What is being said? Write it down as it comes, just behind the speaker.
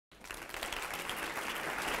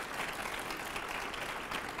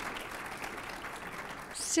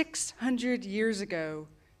600 years ago,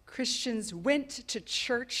 Christians went to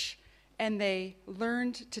church and they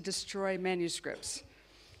learned to destroy manuscripts.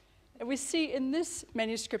 And we see in this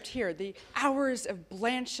manuscript here, the Hours of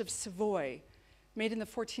Blanche of Savoy, made in the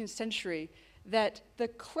 14th century, that the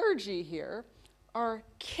clergy here are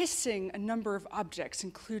kissing a number of objects,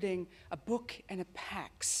 including a book and a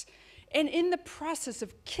pax. And in the process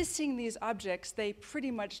of kissing these objects, they pretty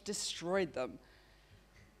much destroyed them.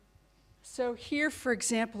 So here, for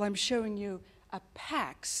example, I'm showing you a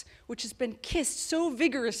pax, which has been kissed so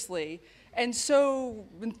vigorously and so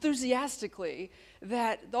enthusiastically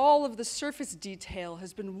that all of the surface detail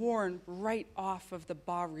has been worn right off of the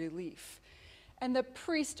bas-relief. And the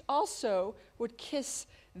priest also would kiss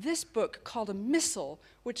this book called a missal,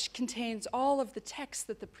 which contains all of the texts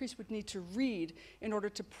that the priest would need to read in order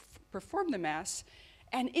to perform the Mass.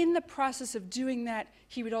 And in the process of doing that,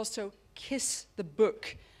 he would also kiss the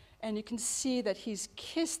book. And you can see that he's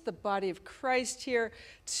kissed the body of Christ here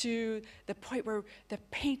to the point where the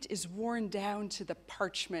paint is worn down to the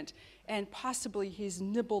parchment, and possibly he's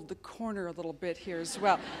nibbled the corner a little bit here as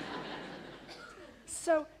well.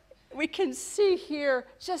 So we can see here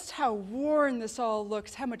just how worn this all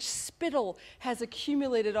looks, how much spittle has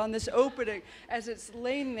accumulated on this opening as it's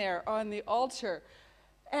lain there on the altar.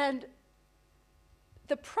 And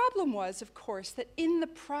the problem was, of course, that in the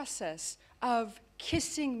process of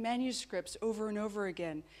kissing manuscripts over and over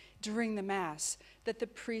again during the Mass, that the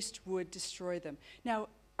priest would destroy them. Now,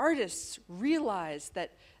 artists realized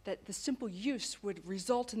that the simple use would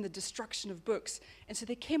result in the destruction of books, and so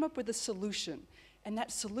they came up with a solution. And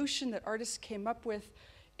that solution that artists came up with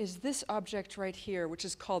is this object right here, which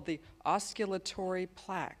is called the osculatory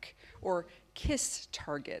plaque, or kiss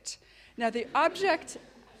target. Now, the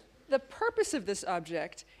purpose of this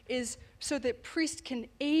object is so that priest can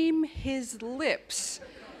aim his lips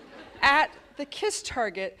at the kiss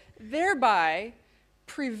target, thereby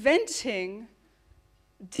preventing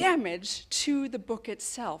damage to the book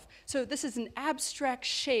itself. So this is an abstract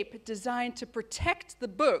shape designed to protect the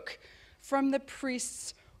book from the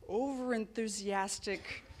priest's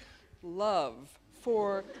over-enthusiastic love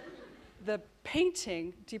for the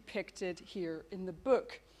painting depicted here in the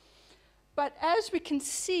book. But as we can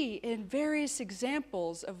see in various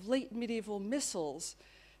examples of late medieval missals,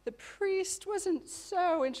 the priest wasn't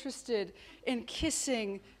so interested in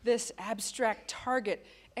kissing this abstract target,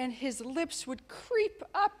 and his lips would creep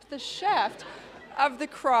up the shaft of the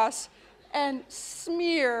cross and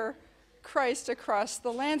smear Christ across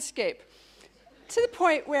the landscape, to the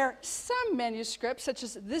point where some manuscripts, such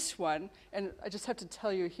as this one, and I just have to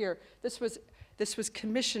tell you here, this was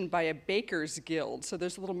commissioned by a baker's guild, so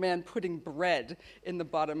there's a little man putting bread in the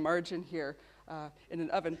bottom margin here in an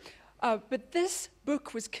oven. But this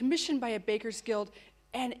book was commissioned by a baker's guild,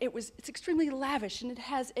 and it's extremely lavish, and it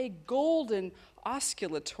has a golden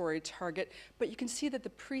osculatory target, but you can see that the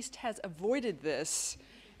priest has avoided this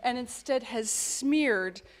and instead has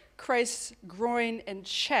smeared Christ's groin and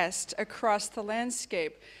chest across the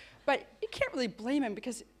landscape. But you can't really blame him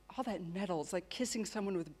because all that metal is like kissing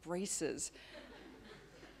someone with braces.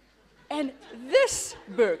 And this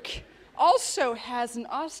book also has an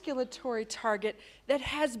osculatory target that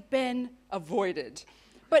has been avoided,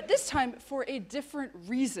 but this time for a different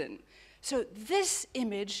reason. So this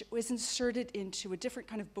image was inserted into a different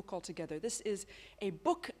kind of book altogether. This is a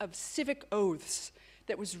book of civic oaths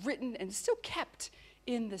that was written and still kept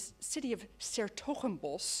in the city of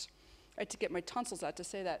 's-Hertogenbosch. I had to get my tonsils out to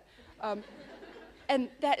say that. And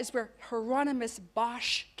that is where Hieronymus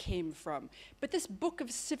Bosch came from. But this book of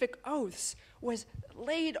civic oaths was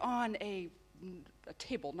laid on a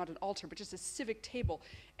table, not an altar, but just a civic table.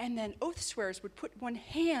 And then oath swearers would put one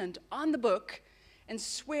hand on the book and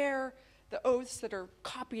swear the oaths that are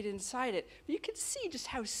copied inside it. But you can see just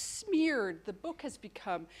how smeared the book has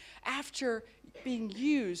become after being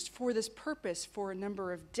used for this purpose for a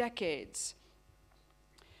number of decades.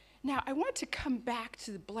 Now, I want to come back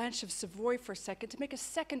to the Blanche of Savoy for a second to make a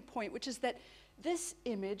second point, which is that this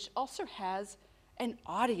image also has an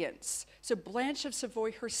audience. So Blanche of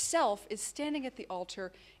Savoy herself is standing at the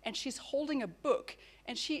altar, and she's holding a book,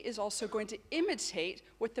 and she is also going to imitate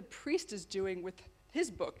what the priest is doing with his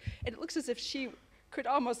book. And it looks as if she could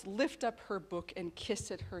almost lift up her book and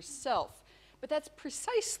kiss it herself. But that's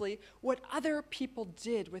precisely what other people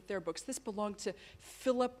did with their books. This belonged to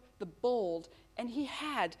Philip the Bold, and he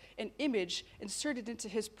had an image inserted into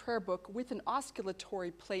his prayer book with an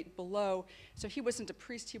osculatory plate below. So he wasn't a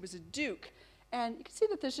priest, he was a duke. And you can see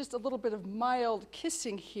that there's just a little bit of mild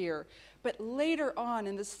kissing here. But later on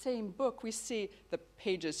in the same book, we see the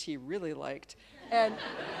pages he really liked. And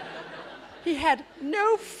He had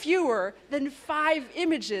no fewer than 5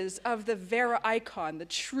 images of the Vera icon, the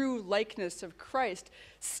true likeness of Christ,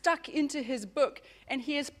 stuck into his book, and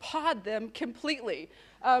he has pawed them completely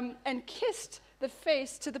and kissed the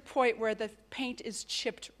face to the point where the paint is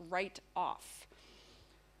chipped right off.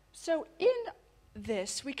 So in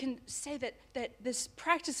this, we can say that this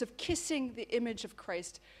practice of kissing the image of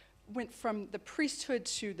Christ went from the priesthood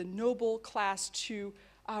to the noble class to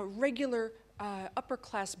regular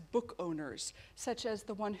upper-class book owners, such as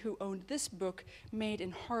the one who owned this book made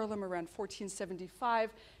in Harlem around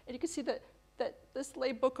 1475. And you can see that this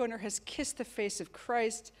lay book owner has kissed the face of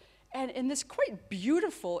Christ. And in this quite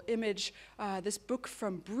beautiful image, this book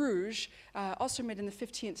from Bruges, also made in the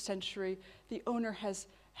 15th century, the owner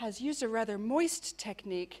has used a rather moist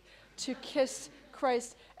technique to kiss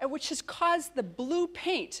Christ, which has caused the blue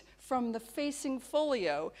paint from the facing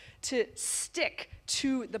folio to stick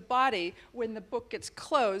to the body when the book gets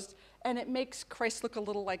closed, and it makes Christ look a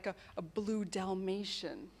little like a blue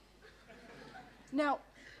Dalmatian. Now,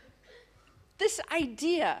 this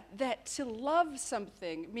idea that to love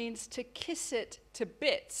something means to kiss it to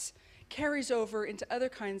bits carries over into other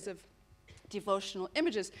kinds of devotional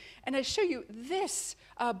images. And I show you this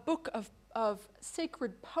book of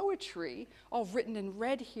sacred poetry, all written in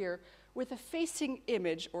red here, with a facing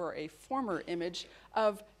image, or a former image,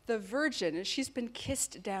 of the Virgin. And she's been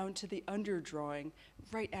kissed down to the underdrawing,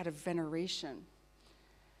 right out of veneration.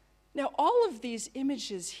 Now, all of these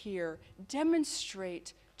images here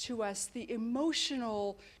demonstrate to us the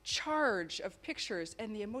emotional charge of pictures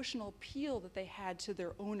and the emotional appeal that they had to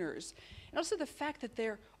their owners. And also the fact that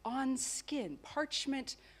they're on skin.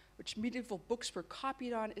 Parchment, which medieval books were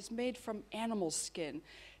copied on, is made from animal skin.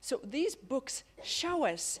 So these books show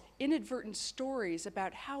us inadvertent stories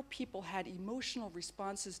about how people had emotional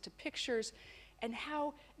responses to pictures and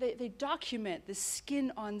how they document the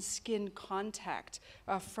skin-on-skin contact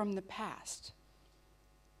from the past.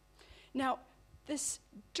 Now, this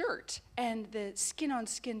dirt and the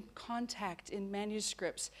skin-on-skin contact in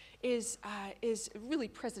manuscripts is really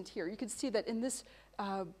present here. You can see that in this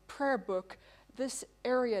prayer book, this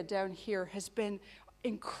area down here has been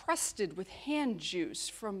encrusted with hand juice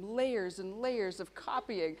from layers and layers of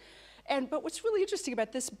copying. But what's really interesting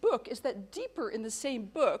about this book is that deeper in the same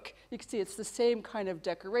book, you can see it's the same kind of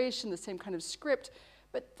decoration, the same kind of script,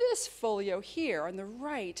 but this folio here on the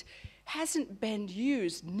right hasn't been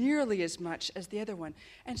used nearly as much as the other one.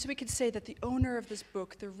 And so we could say that the owner of this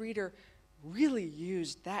book, the reader, really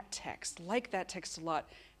used that text, liked that text a lot,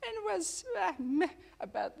 and was meh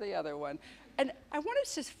about the other one. And I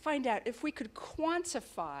wanted to find out if we could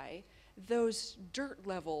quantify those dirt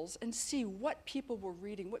levels and see what people were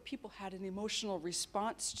reading, what people had an emotional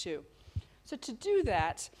response to. So to do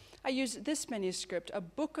that, I used this manuscript, a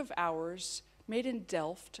Book of Hours, made in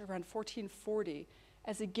Delft around 1440,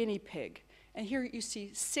 as a guinea pig. And here you see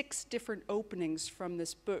 6 different openings from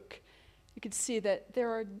this book. You can see that there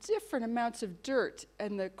are different amounts of dirt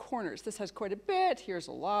in the corners. This has quite a bit, here's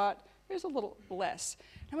a lot, here's a little less.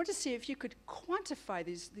 And I want to see if you could quantify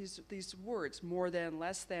these words, more than,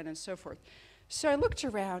 less than, and so forth. So I looked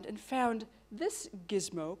around and found this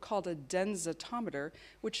gizmo called a densitometer,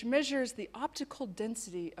 which measures the optical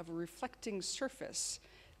density of a reflecting surface,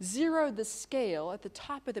 zeroed the scale at the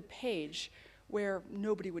top of the page where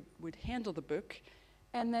nobody would handle the book,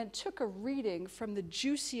 and then took a reading from the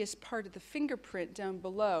juiciest part of the fingerprint down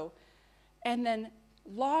below, and then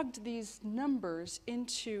logged these numbers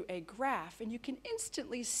into a graph, and you can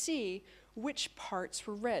instantly see which parts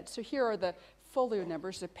were read. So here are the folio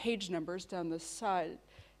numbers, the page numbers down the side,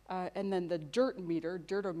 and then the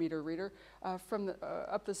dirtometer reader from the,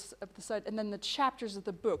 up the side, and then the chapters of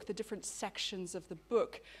the book, the different sections of the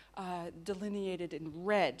book delineated in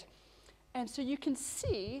red. And so you can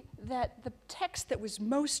see that the text that was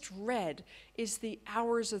most read is the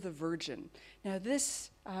Hours of the Virgin. Now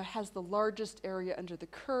this has the largest area under the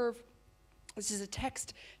curve. This is a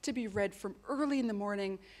text to be read from early in the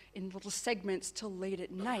morning in little segments till late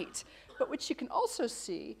at night. But what you can also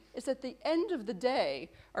see is at the end of the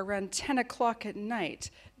day, around 10 o'clock at night,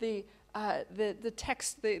 the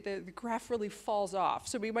text, the graph really falls off.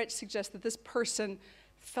 So we might suggest that this person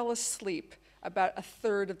fell asleep about a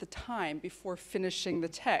third of the time before finishing the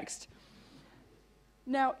text.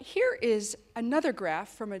 Now, here is another graph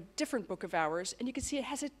from a different Book of Hours, and you can see it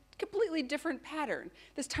has a completely different pattern,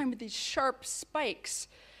 this time with these sharp spikes.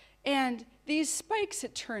 And these spikes,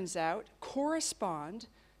 it turns out, correspond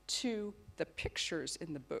to the pictures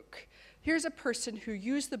in the book. Here's a person who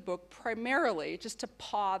used the book primarily just to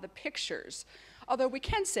paw the pictures. Although we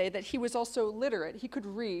can say that he was also literate. He could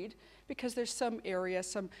read, because there's some area,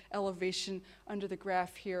 some elevation under the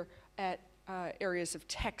graph here at areas of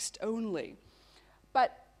text only.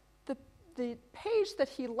 But the page that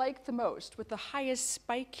he liked the most, with the highest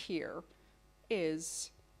spike here, is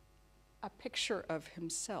a picture of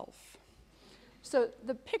himself. So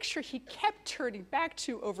the picture he kept turning back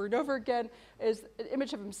to over and over again is an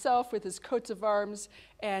image of himself with his coats of arms,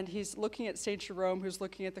 and he's looking at St. Jerome, who's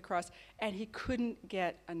looking at the cross, and he couldn't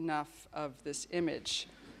get enough of this image.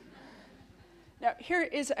 Now, here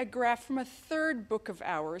is a graph from a third book of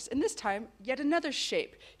Hours, and this time, yet another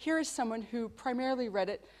shape. Here is someone who primarily read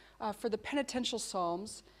it for the penitential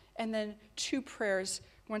psalms, and then 2 prayers,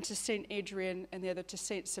 one to St. Adrian and the other to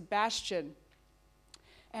St. Sebastian.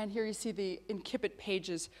 And here you see the incipit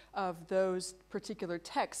pages of those particular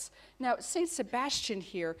texts. Now, St. Sebastian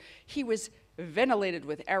here, he was ventilated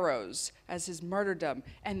with arrows as his martyrdom,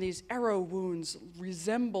 and these arrow wounds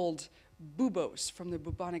resembled buboes from the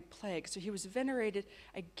bubonic plague. So he was venerated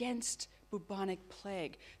against bubonic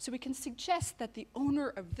plague. So we can suggest that the owner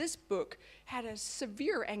of this book had a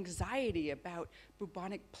severe anxiety about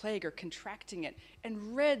bubonic plague or contracting it,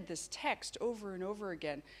 and read this text over and over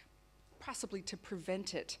again, possibly to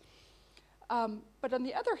prevent it. But on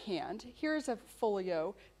the other hand, here's a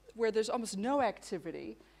folio where there's almost no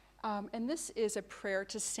activity, and this is a prayer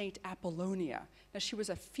to Saint Apollonia. Now, she was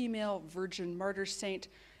a female virgin martyr saint,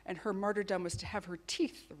 and her martyrdom was to have her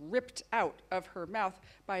teeth ripped out of her mouth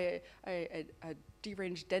by a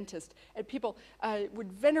deranged dentist. And people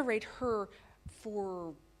would venerate her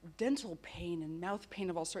for dental pain and mouth pain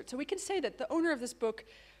of all sorts. So we can say that the owner of this book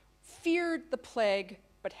feared the plague,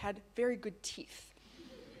 but had very good teeth.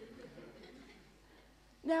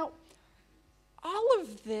 Now, all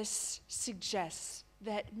of this suggests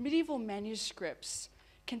that medieval manuscripts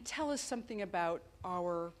can tell us something about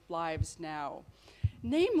our lives now.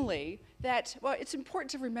 Namely, that, well, it's important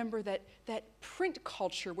to remember that print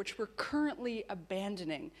culture, which we're currently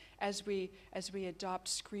abandoning as we adopt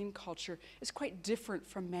screen culture, is quite different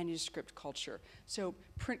from manuscript culture. So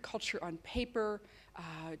print culture on paper,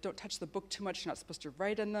 don't touch the book too much, you're not supposed to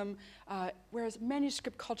write on them, whereas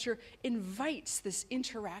manuscript culture invites this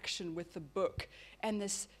interaction with the book, and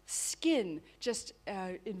this skin just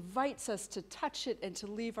invites us to touch it and to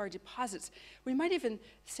leave our deposits. We might even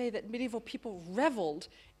say that medieval people reveled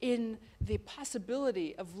in the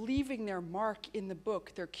possibility of leaving their mark in the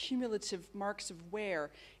book, their cumulative marks of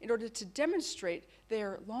wear, in order to demonstrate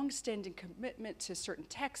their long-standing commitment to certain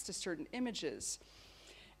texts, to certain images.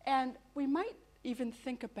 And we might even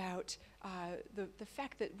think about the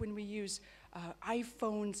fact that when we use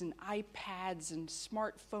iPhones and iPads and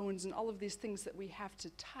smartphones and all of these things that we have to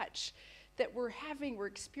touch, that we're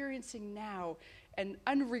experiencing now an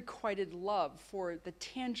unrequited love for the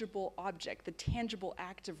tangible object, the tangible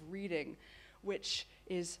act of reading, which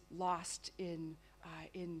is lost in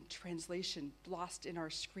translation, lost in our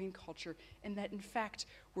screen culture, and that in fact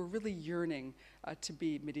we're really yearning to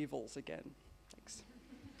be medievals again.